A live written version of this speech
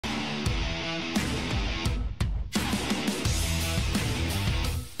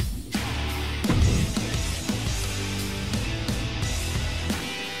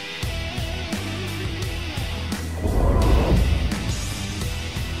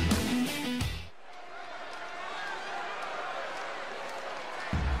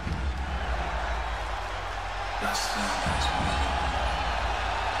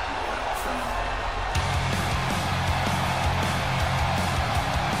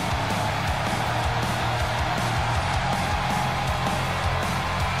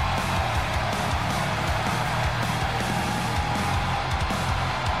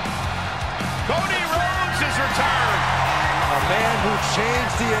who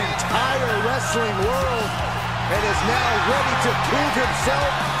changed the entire wrestling world and is now ready to prove himself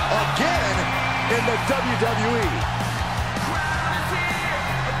again in the WWE.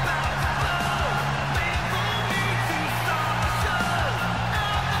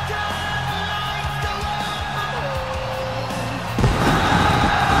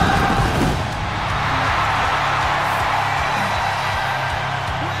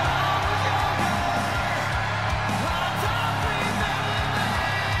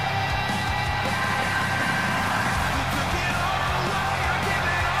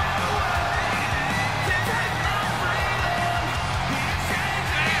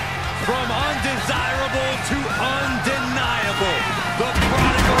 From undesirable to undeniable, the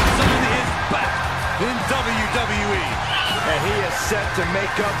prodigal son is back in WWE. And he is set to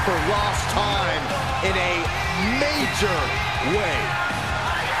make up for lost time in a major way.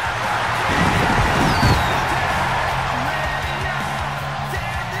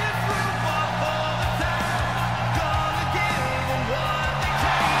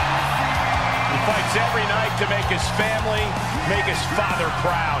 He fights every night to make his family, make his father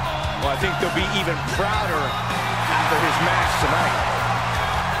proud. Well, I think they'll be even prouder after his match tonight.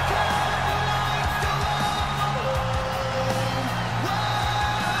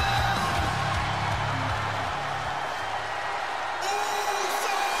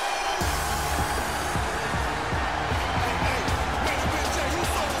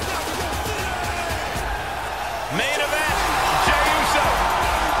 Main event, Jey Uso.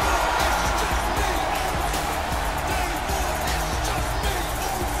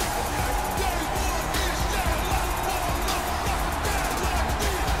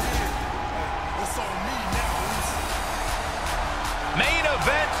 Main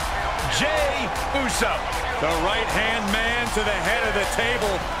event, Jey Uso. The right-hand man to the head of the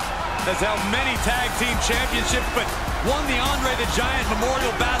table has held many tag team championships, but won the Andre the Giant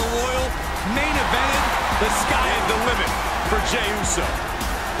Memorial Battle Royal, main evented. The sky is the limit for Jey Uso.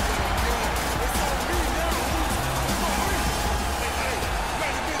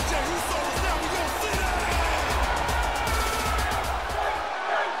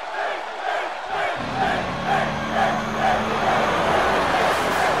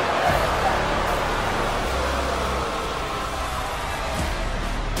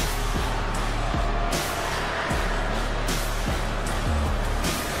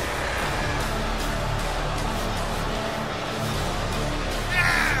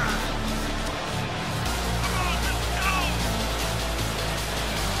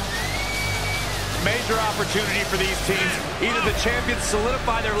 Major opportunity for these teams. Either the champions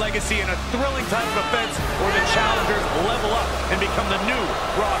solidify their legacy in a thrilling type of offense, or the challengers level up and become the new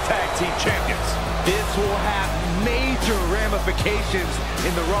Raw Tag Team Champions. This will have major ramifications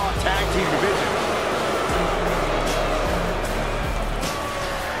in the Raw Tag Team division.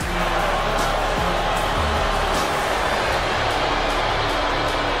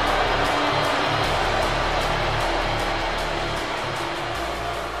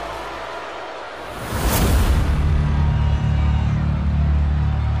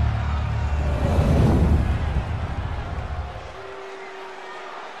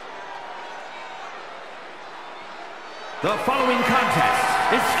 The following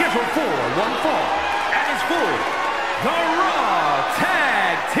contest is scheduled for one fall and is for the Raw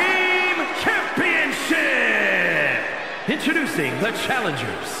Tag Team Championship. Introducing the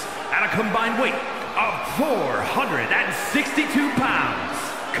challengers at a combined weight of 462 pounds,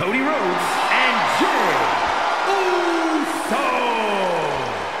 Cody Rhodes and Jey Uso.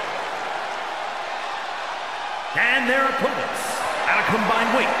 And their opponents at a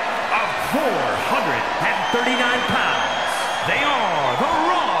combined weight of 439 pounds. They are the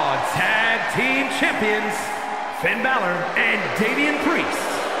Raw Tag Team Champions, Finn Balor and Damian Priest,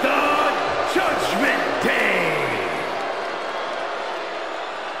 the Judgment Day.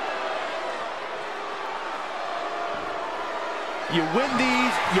 You win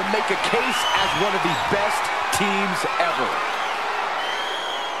these, you make a case as one of the best teams ever.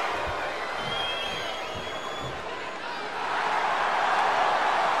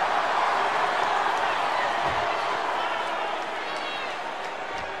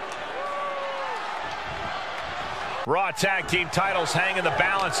 Raw Tag Team titles hang in the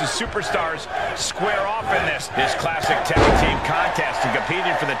balance as superstars square off in this classic tag team contest. And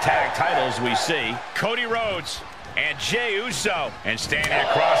competing for the tag titles, we see Cody Rhodes and Jey Uso. And standing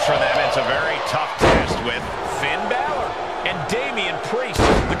across from them, it's a very tough test with Finn Balor and Damian Priest.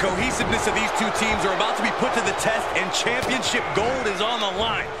 The cohesiveness of these two teams are about to be put to the test, and championship gold is on the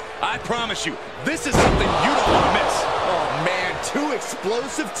line. I promise you, this is something you don't want to miss. Oh, man, two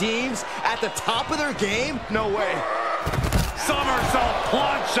explosive teams at the top of their game? No way. Somersault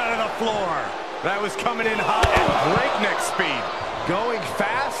plunge out of the floor. That was coming in hot at breakneck speed. Going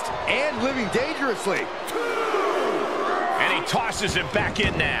fast and living dangerously. And he tosses it back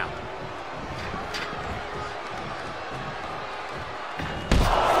in now.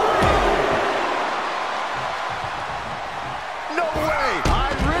 No way!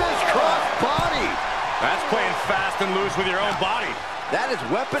 High risk cross body. That's playing fast and loose with your own body. That is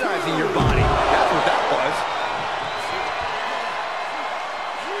weaponizing your body. That's what that was.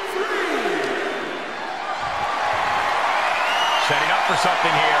 Setting up for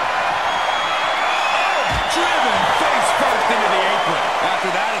something here. Driven face first into the apron. After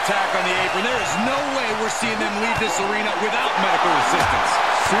that attack on the apron, there is no way we're seeing them leave this arena without medical assistance.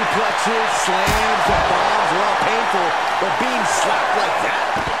 Suplexes, slams, and bombs are all painful, but being slapped like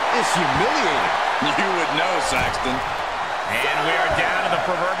that is humiliating. You would know, Saxton. And we are down to the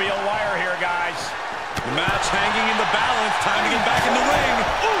proverbial wire here, guys. The match hanging in the balance. Time to get back in the ring.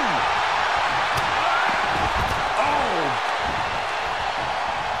 Ooh! Oh!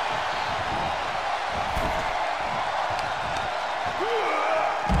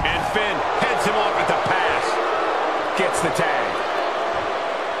 And Finn heads him off at the pass. Gets the tag.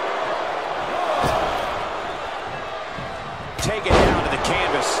 Take it down to the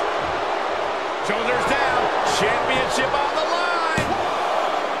canvas. Shoulders down. Championship on the line.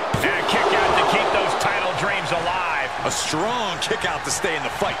 And a kick out to keep those title dreams alive. A strong kick out to stay in the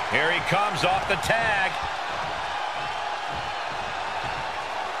fight. Here he comes off the tag.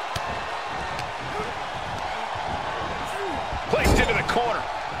 Placed into the corner.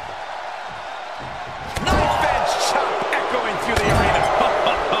 Knife edge chop echoing through the arena.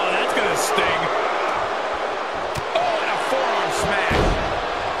 Oh, that's going to sting. Oh, and a forearm smash.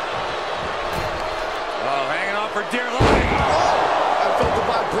 Oh, hanging on for dear life. I felt the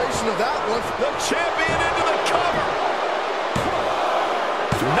vibration of that one. The champion into the cover.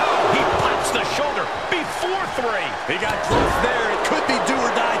 No, he pops the shoulder before 3. He got close there. It could be do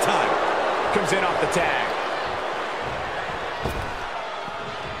or die time. Comes in off the tag.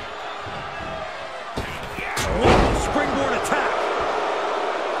 Whoa, springboard attack.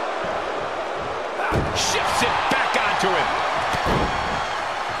 Shifts it back onto him.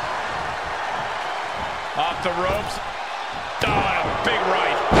 Off the ropes. Oh, and a big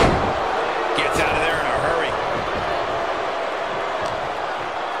right. Gets out of there in a hurry.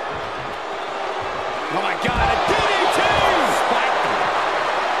 Oh, my God. A DDT! Spiked him.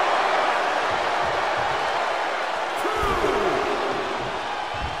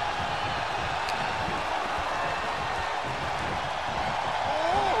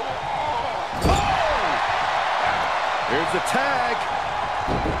 Here's the tag.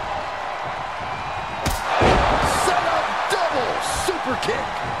 Set up double super kick.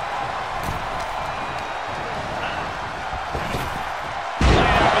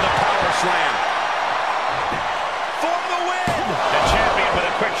 Laying out with a power slam. For the win! The champion with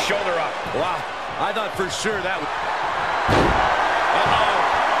a quick shoulder up. Wow. I thought for sure that would... Uh-oh.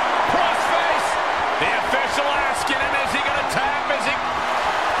 Crossface. The official asking him, is he going to tap? Is he...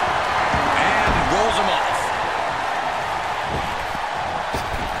 And rolls him off.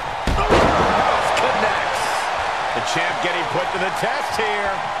 Connects. The champ getting put to the test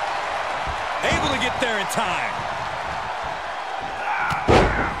here. Able to get there in time.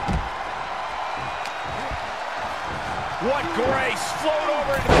 What grace. Float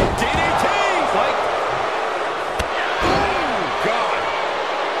over into the DDT. Fight. Oh, God.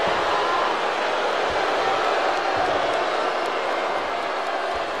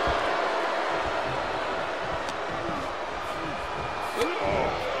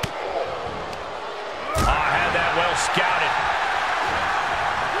 Had that well scouted.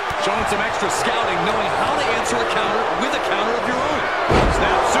 Showing some extra scouting, knowing how to answer a counter with a counter of your own.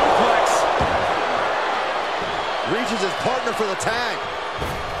 Snap suplex. Reaches his partner for the tag.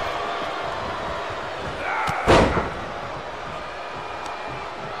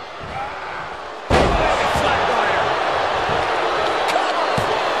 Flatwire.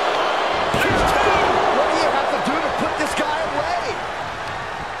 There's 2. What do you have to do to put this guy away?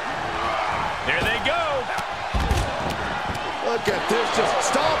 There they go. Look at this, just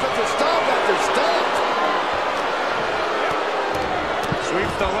stomp after stomp after stomp.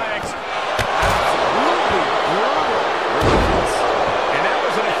 Sweeps the legs. Absolutely brutal. And that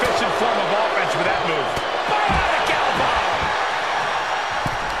was an efficient form of offense with that move. Bionic elbow.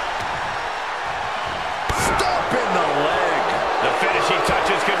 Stomp in the leg. The finishing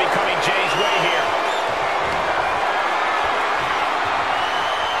touches could be coming Jey's way here.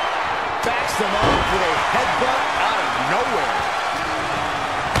 Backs them off with a headbutt out of nowhere.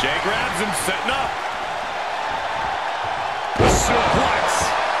 Jey grabs him, setting up.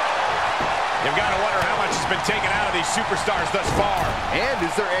 been taken out of these superstars thus far. And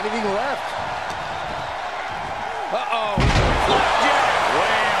is there anything left? Uh-oh. Flapjack.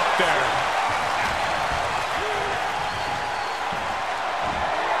 Way up there.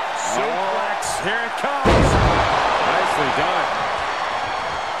 Suplex. Here it comes. Nicely done.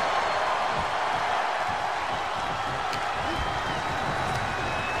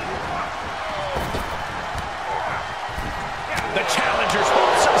 The challenger's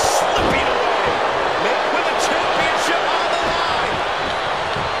hopes are slipping away. With the championship on the line.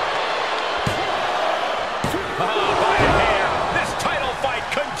 By a hair. This title fight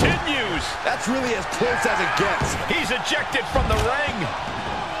continues. That's really as close as it gets. He's ejected from the ring.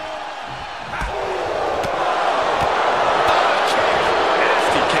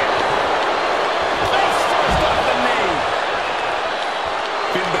 Nasty kick. Face first off the knee.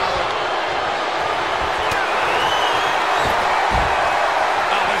 Finn Balor.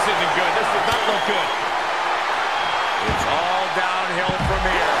 This isn't good. This does not look good. It's all downhill from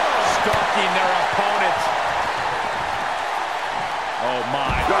here. Stalking their opponent. Oh,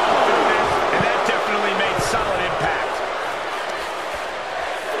 my. And that definitely made solid impact.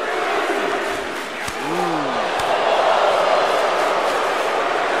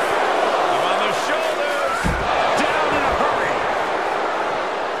 Up on the shoulders. Down in a hurry.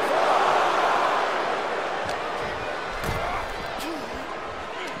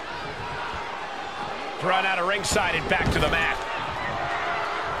 Run out of ringside and back to the mat.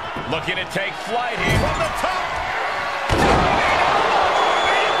 Looking to take flight here from the top. Waiting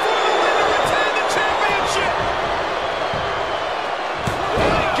for the win to retain the championship.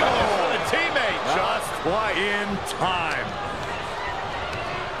 Going for the teammate. Just why in time.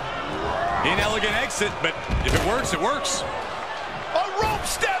 Inelegant exit, but if it works, it works. A rope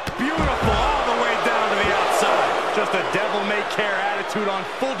step. Beautiful all the way down to the outside. Just a devil-may-care attitude on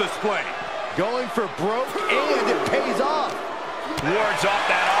full display. Going for broke, and it pays off. Wards off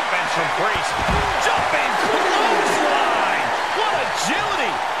that offense from Priest. Jumping clothesline. What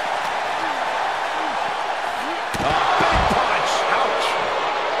agility. Big punch. Ouch.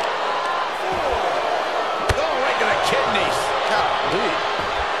 Oh, right to the kidneys. Golly.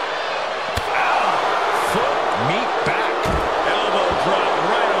 Foot meet back. Elbow drop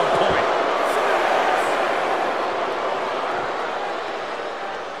right on point.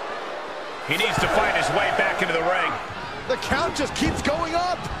 He needs to find his way back into the ring. The count just keeps going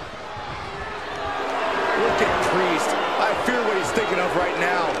up. Look at Priest. I fear what he's thinking of right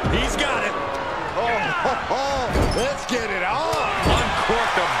now. He's got it. Let's get it on.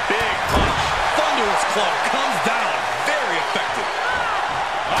 Uncorked a big punch. Thunderous claw comes down. Very effective.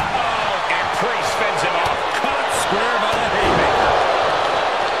 Uh-oh. And Priest fends him off. Caught square by the haymaker.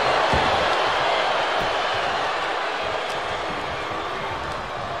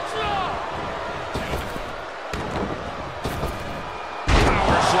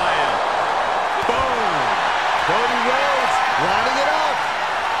 Power slam. Boom. Cody Rhodes lining it up.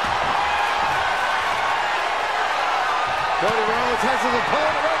 Cody Rhodes has his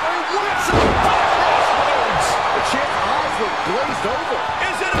opponent right where he wants him. Rhodes. The champ's eyes look glazed over.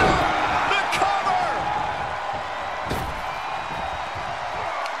 Is it enough? The cover.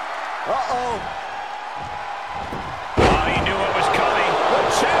 Uh-oh. Oh, he knew what was coming. The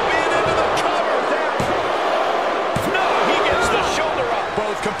champion into the cover. No, he gets the shoulder up.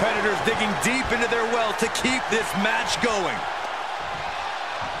 Both competitors digging deep into their well to keep this match going.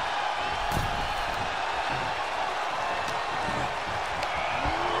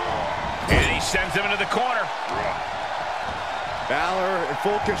 And he sends him into the corner. Balor in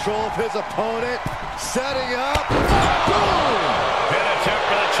full control of his opponent. Setting up. Boom! Pin attempt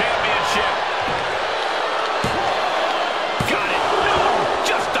for the championship. Got it. No,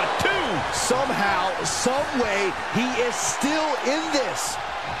 just a two. Somehow, some way, he is still in this.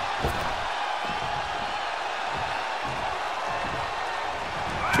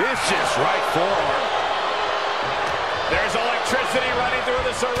 Vicious right forearm. There's electricity running through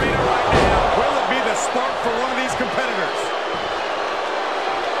this arena right now. Will it be the spark for one of these competitors?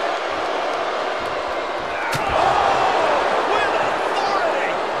 With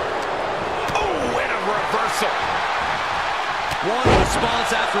authority. Oh, and a reversal. One response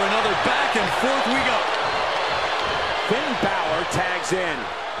after another. Back and forth we go. Finn Balor tags in.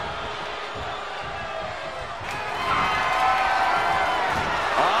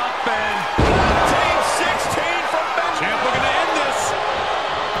 Up and Team 16 from Benjamin. Champ looking to end this.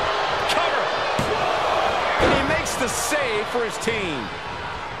 Cover. And he makes the save for his team.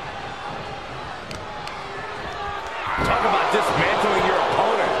 Talk about dismantling your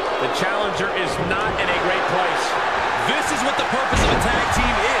opponent. The challenger is not in a great place. This is what the purpose of a tag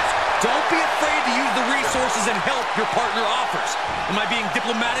team is. Don't be afraid to use the resources help your partner offers. Am I being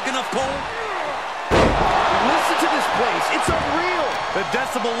diplomatic enough, Cole? Listen to this place. It's unreal. The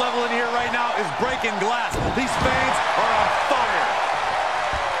decibel level in here right now is breaking glass. These fans are on fire.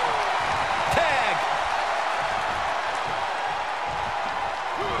 Tag.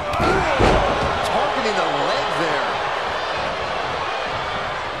 Targeting the leg there.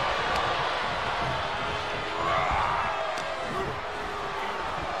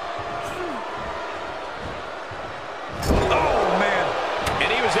 Oh, man. And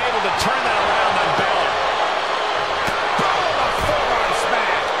he was able to turn that around on Balor. Boom! A forearm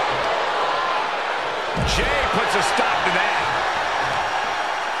smash. Jey puts a stop to that.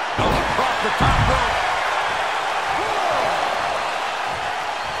 Oh, across the top rope.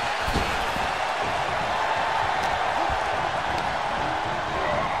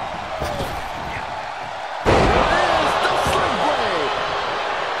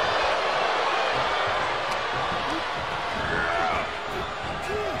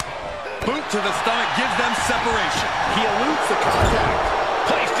 Boot to the stomach gives them separation. He eludes the contact.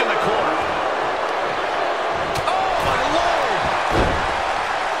 Placed in the corner. Oh, my Lord!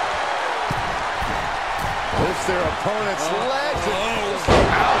 Lifts their opponent's legs.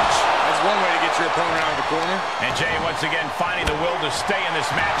 Ouch! That's one way to get your opponent out of the corner. And Jey once again finding the will to stay in this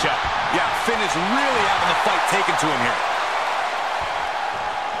matchup. Yeah, Finn is really having the fight taken to him here.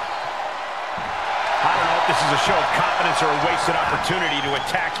 I don't know if this is a show of confidence or a wasted opportunity to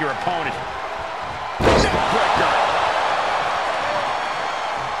attack your opponent. Neckbreaker.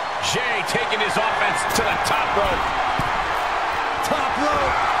 Jey taking his offense to the top rope. Top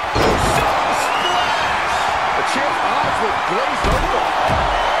rope. Splash! The champ's eyes were glazed over.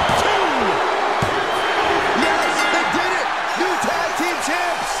 2. Yes, they did it. New tag team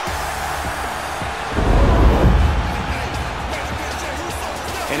champs.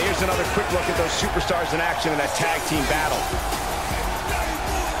 And here's another quick look at those superstars in action in that tag team battle.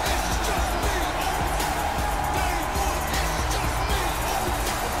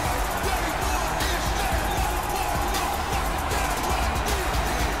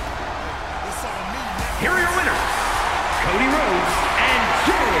 Here are your winners, Cody Rhodes and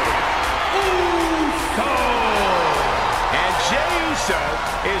Jey Uso. And Jey Uso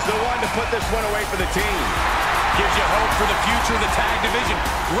is the one to put this one away for the team. Gives you hope for the future of the tag division.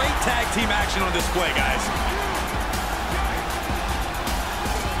 Great tag team action on display, guys.